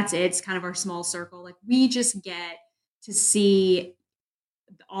 and that's it. It's kind of our small circle. Like, we just get to see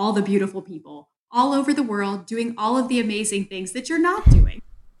all the beautiful people all over the world doing all of the amazing things that you're not doing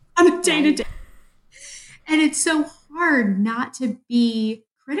on a day to day. And it's so hard not to be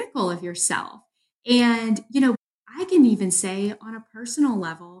critical of yourself. And, I can even say on a personal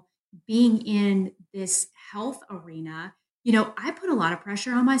level, being in this health arena, I put a lot of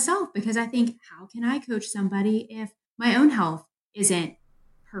pressure on myself, because I think, how can I coach somebody if my own health isn't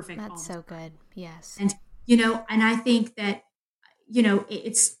perfect? That's so good. Yes. And, and I think that,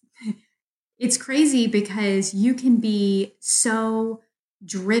 it's crazy, because you can be so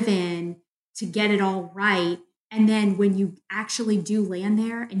driven to get it all right. And then when you actually do land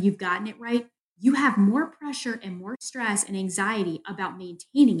there and you've gotten it right, you have more pressure and more stress and anxiety about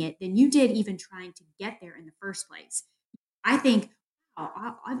maintaining it than you did even trying to get there in the first place. I think,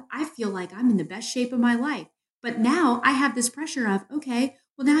 wow, I feel like I'm in the best shape of my life. But now I have this pressure of, okay,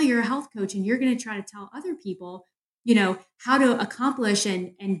 well, now you're a health coach and you're going to try to tell other people, how to accomplish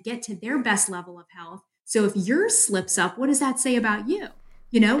and get to their best level of health. So if yours slips up, what does that say about you?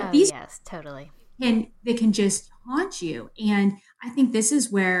 Oh, these yes, totally. they can just haunt you. And I think this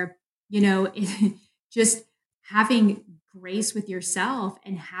is where, just having grace with yourself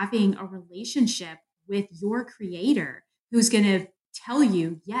and having a relationship with your creator who's going to tell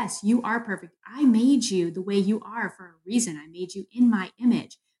you, yes, you are perfect. I made you the way you are for a reason. I made you in my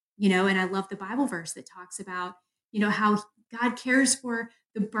image, and I love the Bible verse that talks about, how God cares for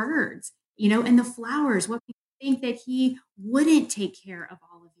the birds, and the flowers. What people think that he wouldn't take care of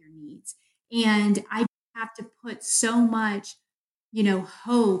all of your needs. And I have to put so much,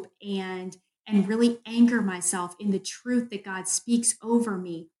 hope and really anchor myself in the truth that God speaks over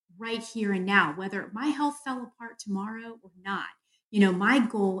me right here and now, whether my health fell apart tomorrow or not. My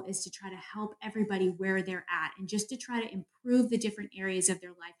goal is to try to help everybody where they're at and just to try to improve the different areas of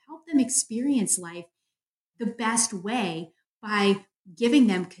their life, help them experience life the best way by giving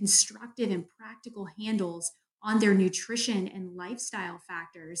them constructive and practical handles on their nutrition and lifestyle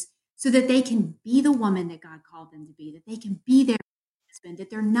factors so that they can be the woman that God called them to be, that they can be their husband, that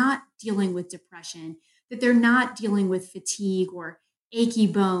they're not dealing with depression, that they're not dealing with fatigue or achy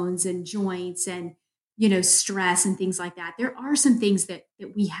bones and joints and stress and things like that. There are some things that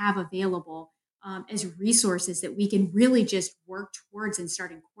we have available as resources that we can really just work towards and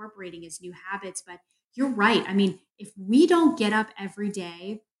start incorporating as new habits. But you're right. I mean, if we don't get up every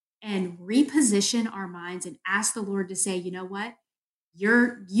day and reposition our minds and ask the Lord to say, you know what?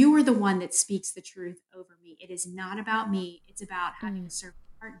 You are the one that speaks the truth over me. It is not about me. It's about having a servant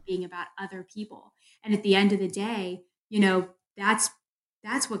heart and being about other people. And at the end of the day,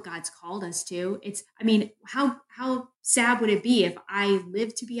 that's what God's called us to. I mean, how sad would it be if I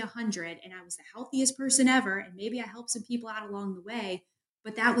lived to be 100 and I was the healthiest person ever, and maybe I helped some people out along the way,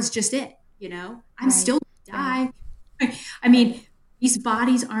 but that was just it. I'm Right. still Right. die. I mean, these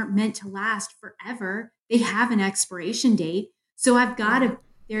bodies aren't meant to last forever. They have an expiration date. So I've got to,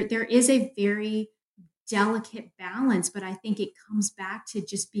 there is a very delicate balance, but I think it comes back to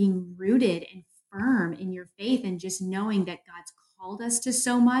just being rooted and firm in your faith and just knowing that God's called us to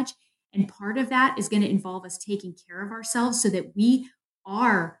so much. And part of that is going to involve us taking care of ourselves so that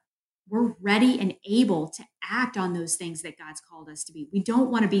we're ready and able to act on those things that God's called us to be. We don't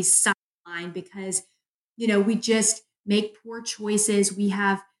want to be sidelined because, we just make poor choices. We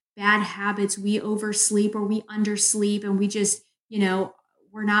have bad habits. We oversleep or we undersleep and we just,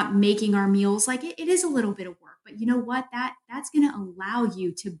 we're not making our meals. Like it is a little bit of work, but you know what? That's going to allow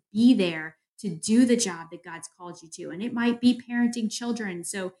you to be there to do the job that God's called you to. And it might be parenting children.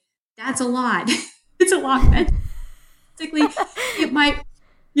 So that's a lot. It's a lot. Basically, it might,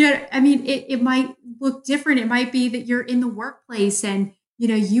 I mean, it might look different. It might be that you're in the workplace and,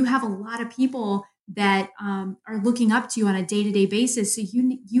 you have a lot of people that are looking up to you on a day-to-day basis. So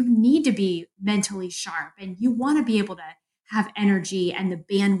you need to be mentally sharp and you want to be able to have energy and the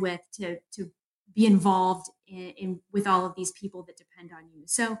bandwidth to be involved in with all of these people that depend on you.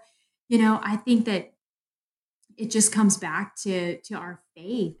 So, I think that it just comes back to our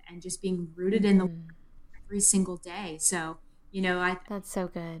faith and just being rooted in the Lord every single day. So, That's so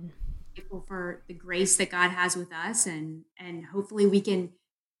good. grateful for the grace that God has with us and hopefully we can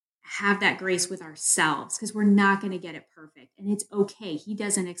have that grace with ourselves because we're not going to get it perfect and it's okay. He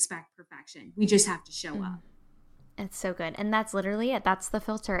doesn't expect perfection. We just have to show up. It's so good. And that's literally it. That's the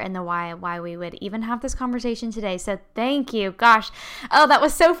filter and the why we would even have this conversation today. So thank you. Gosh. Oh, that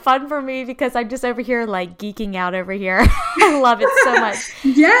was so fun for me because I'm just over here like geeking out over here. I love it so much.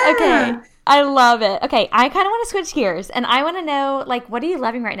 Yeah. Okay. I love it. Okay. I kind of want to switch gears and I want to know like, what are you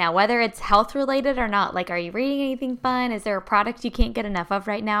loving right now? Whether it's health related or not, like, are you reading anything fun? Is there a product you can't get enough of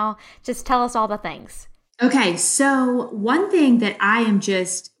right now? Just tell us all the things. Okay. So one thing that I am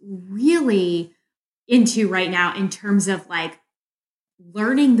just really into right now in terms of like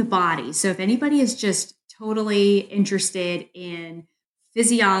learning the body. So if anybody is just totally interested in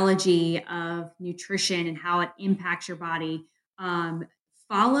physiology of nutrition and how it impacts your body,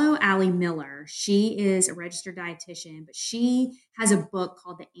 follow Allie Miller. She is a registered dietitian, but she has a book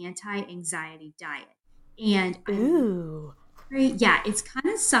called The Anti-Anxiety Diet. And Ooh. yeah, it's kind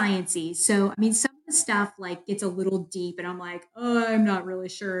of sciencey. So, I mean, some of the stuff like gets a little deep and I'm like, oh, I'm not really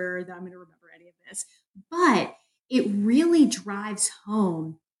sure that I'm going to remember any of this. But it really drives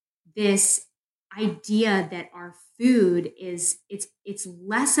home this idea that our food it's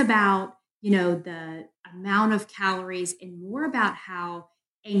less about, the amount of calories and more about how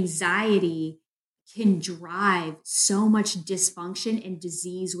anxiety can drive so much dysfunction and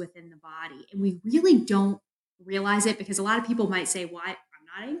disease within the body. And we really don't realize it because a lot of people might say, well, I'm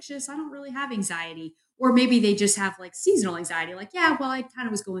not anxious. I don't really have anxiety. Or maybe they just have like seasonal anxiety. Like, yeah, well, I kind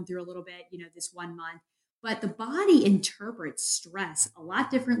of was going through a little bit, this one month. but the body interprets stress a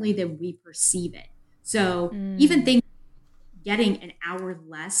lot differently than we perceive it. So even things, getting an hour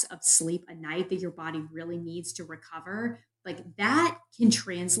less of sleep a night that your body really needs to recover, like that can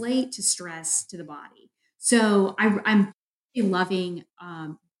translate to stress to the body. So I'm really loving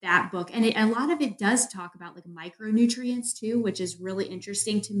that book. And a lot of it does talk about like micronutrients too, which is really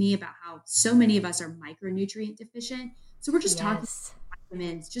interesting to me about how so many of us are micronutrient deficient. So we're just talking about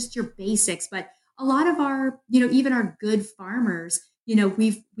vitamins, just your basics, but a lot of our, even our good farmers,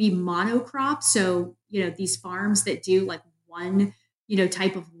 we monocrop. So, these farms that do like one,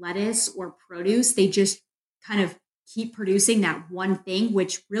 type of lettuce or produce, they just kind of keep producing that one thing,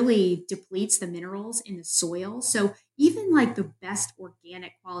 which really depletes the minerals in the soil. So even like the best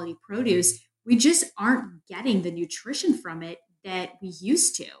organic quality produce, we just aren't getting the nutrition from it that we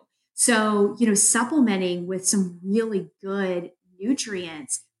used to. So, supplementing with some really good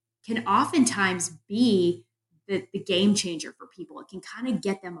nutrients can oftentimes be the game changer for people. It can kind of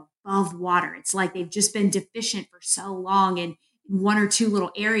get them above water. It's like they've just been deficient for so long in one or two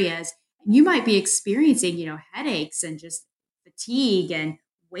little areas. And you might be experiencing, headaches and just fatigue and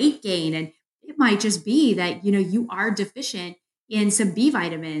weight gain. And it might just be that, you are deficient in some B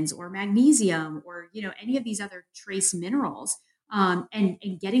vitamins or magnesium or, any of these other trace minerals. And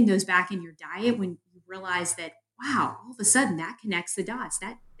getting those back in your diet when you realize that, wow, all of a sudden that connects the dots.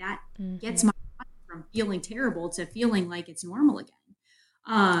 That gets my body from feeling terrible to feeling like it's normal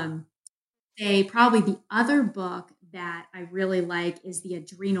again. Probably the other book that I really like is the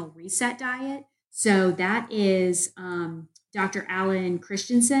Adrenal Reset Diet. So that is Dr. Alan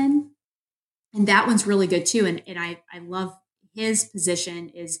Christensen. And that one's really good too. And I love his position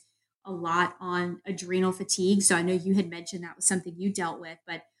is a lot on adrenal fatigue. So I know you had mentioned that was something you dealt with,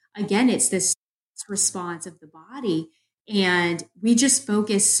 but again, it's this response of the body. And we just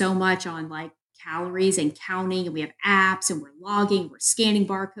focus so much on like calories and counting, and we have apps and we're logging, we're scanning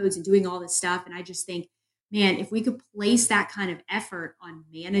barcodes and doing all this stuff. And I just think, man, if we could place that kind of effort on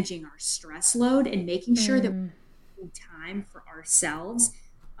managing our stress load and making sure that we're taking time for ourselves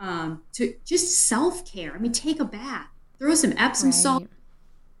to just self-care. I mean, take a bath, throw some Epsom salt,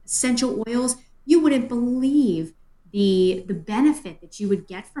 essential oils. You wouldn't believe the benefit that you would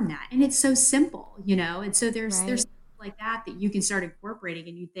get from that. And it's so simple, and so there's things like that you can start incorporating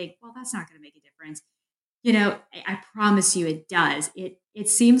and you think, well, that's not going to make a difference. I promise you it does. It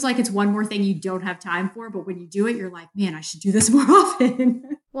seems like it's one more thing you don't have time for, but when you do it, you're like, man, I should do this more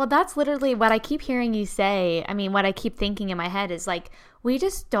often. Well, that's literally what I keep hearing you say. I mean, what I keep thinking in my head is like, we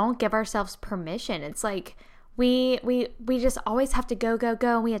just don't give ourselves permission. It's like, we just always have to go.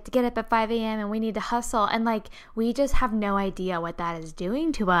 And we have to get up at 5 a.m. and we need to hustle. And like, we just have no idea what that is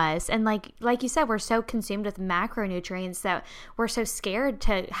doing to us. And like you said, we're so consumed with macronutrients that we're so scared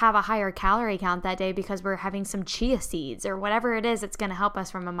to have a higher calorie count that day because we're having some chia seeds or whatever it is that's going to help us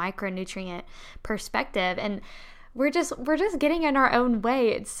from a micronutrient perspective. And we're just getting in our own way.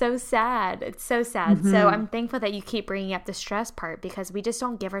 It's so sad. So I'm thankful that you keep bringing up the stress part because we just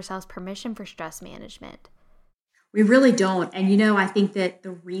don't give ourselves permission for stress management. We really don't. And, I think that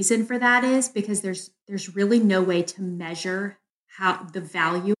the reason for that is because there's really no way to measure how the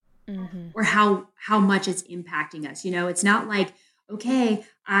value or how much it's impacting us. It's not like, okay,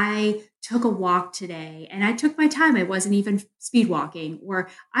 I took a walk today and I took my time. I wasn't even speed walking, or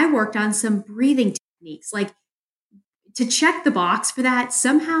I worked on some breathing techniques. Like, to check the box for that,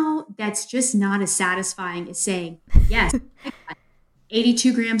 somehow that's just not as satisfying as saying, yes, I got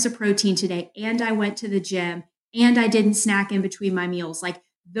 82 grams of protein today and I went to the gym and I didn't snack in between my meals. Like,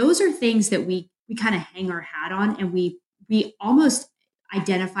 those are things that we kind of hang our hat on, and we almost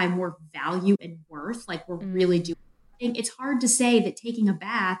identify more value and worth. Like, we're really doing something. It's hard to say that taking a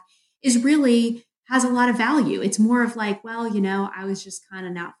bath has a lot of value. It's more of like, well, I was just kind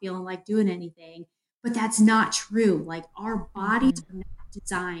of not feeling like doing anything, but that's not true. Like, our bodies are not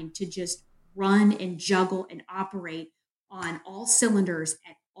designed to just run and juggle and operate on all cylinders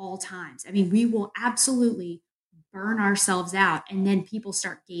at all times. I mean, we will absolutely burn ourselves out, and then people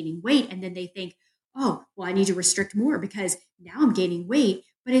start gaining weight, and then they think, oh, well, I need to restrict more because now I'm gaining weight.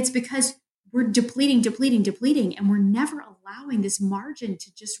 But it's because we're depleting, and we're never allowing this margin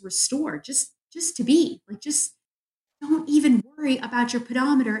to just restore, just to be like, just don't even worry about your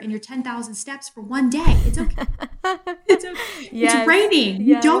pedometer and your 10,000 steps for one day. It's okay. It's okay. Yes. It's raining.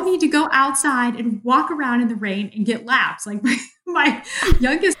 Yes. You don't need to go outside and walk around in the rain and get laps. Like, my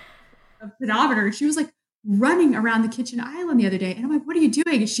youngest pedometer, she was like running around the kitchen island the other day. And I'm like, what are you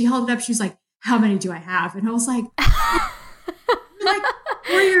doing? And she held it up. She was like, how many do I have? And I was like, you're like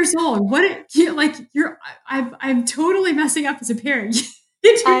 4 years old. I'm totally messing up as a parent.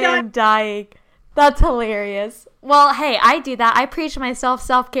 I am dying. That's hilarious. Well, hey, I do that. I preach myself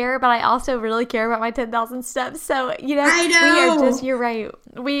self-care, but I also really care about my 10,000 steps. So, you know, I know. you're right.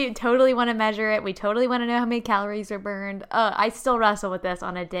 We totally want to measure it. We totally want to know how many calories are burned. I still wrestle with this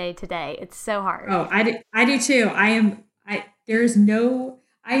on a day to day. It's so hard. Oh, I do too. I am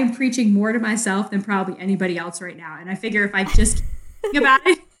preaching more to myself than probably anybody else right now. And I figure if I just think about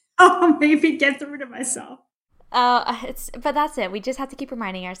it, I'll maybe get through to myself. But that's it. We just have to keep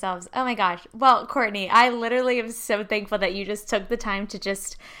reminding ourselves. Oh my gosh. Well, Courtney, I literally am so thankful that you just took the time to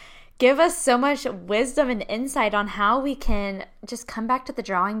just give us so much wisdom and insight on how we can just come back to the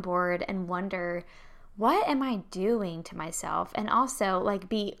drawing board and wonder, what am I doing to myself? And also like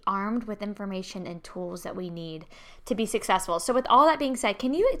be armed with information and tools that we need to be successful. So with all that being said,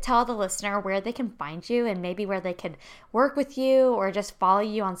 can you tell the listener where they can find you and maybe where they could work with you or just follow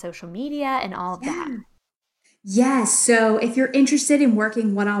you on social media and all of that? Yes. So if you're interested in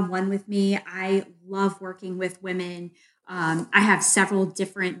working one-on-one with me, I love working with women. I have several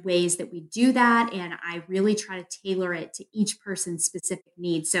different ways that we do that, and I really try to tailor it to each person's specific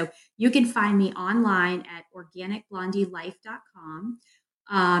needs. So you can find me online at organicblondielife.com.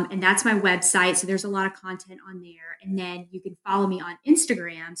 And that's my website. So there's a lot of content on there. And then you can follow me on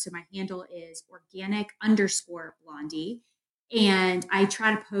Instagram. So my handle is organic_blondie. And I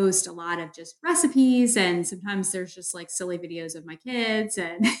try to post a lot of just recipes, and sometimes there's just like silly videos of my kids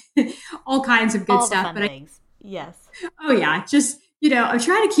and all kinds of good all stuff. The fun things. Yes. Oh yeah, just I'm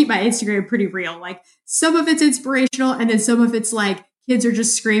trying to keep my Instagram pretty real. Like some of it's inspirational, and then some of it's like kids are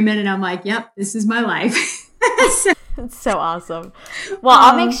just screaming, and I'm like, "Yep, this is my life." It's so awesome. Well,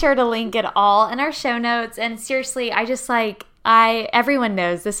 I'll make sure to link it all in our show notes. And seriously, everyone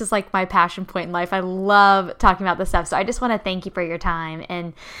knows this is like my passion point in life. I love talking about this stuff. So I just want to thank you for your time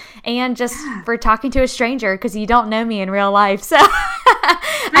and just for talking to a stranger, because you don't know me in real life. So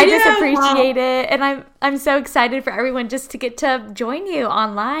I just appreciate it. And I'm so excited for everyone just to get to join you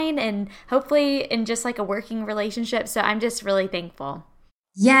online and hopefully in just like a working relationship. So I'm just really thankful.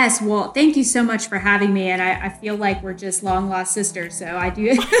 Yes. Well, thank you so much for having me. And I feel like we're just long lost sisters. So I do.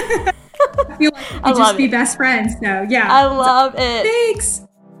 I feel like we could just be best friends. So yeah. I love it. Thanks.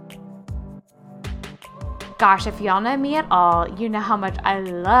 Gosh, if y'all know me at all, you know how much I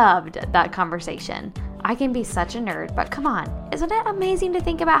loved that conversation. I can be such a nerd, but come on, isn't it amazing to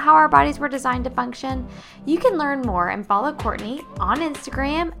think about how our bodies were designed to function? You can learn more and follow Courtney on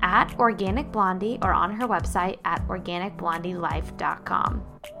Instagram at organicblondie or on her website at organicblondielife.com.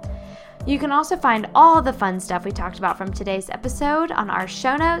 You can also find all the fun stuff we talked about from today's episode on our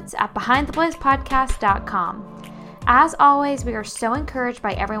show notes at behindtheblisspodcast.com. As always, we are so encouraged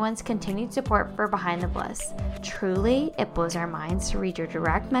by everyone's continued support for Behind the Bliss. Truly, it blows our minds to read your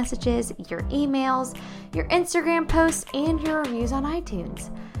direct messages, your emails, your Instagram posts, and your reviews on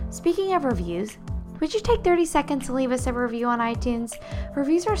iTunes. Speaking of reviews, would you take 30 seconds to leave us a review on iTunes?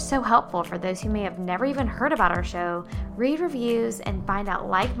 Reviews are so helpful for those who may have never even heard about our show, read reviews, and find out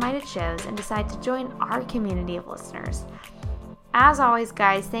like-minded shows and decide to join our community of listeners. As always,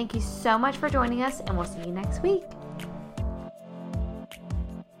 guys, thank you so much for joining us, and we'll see you next week.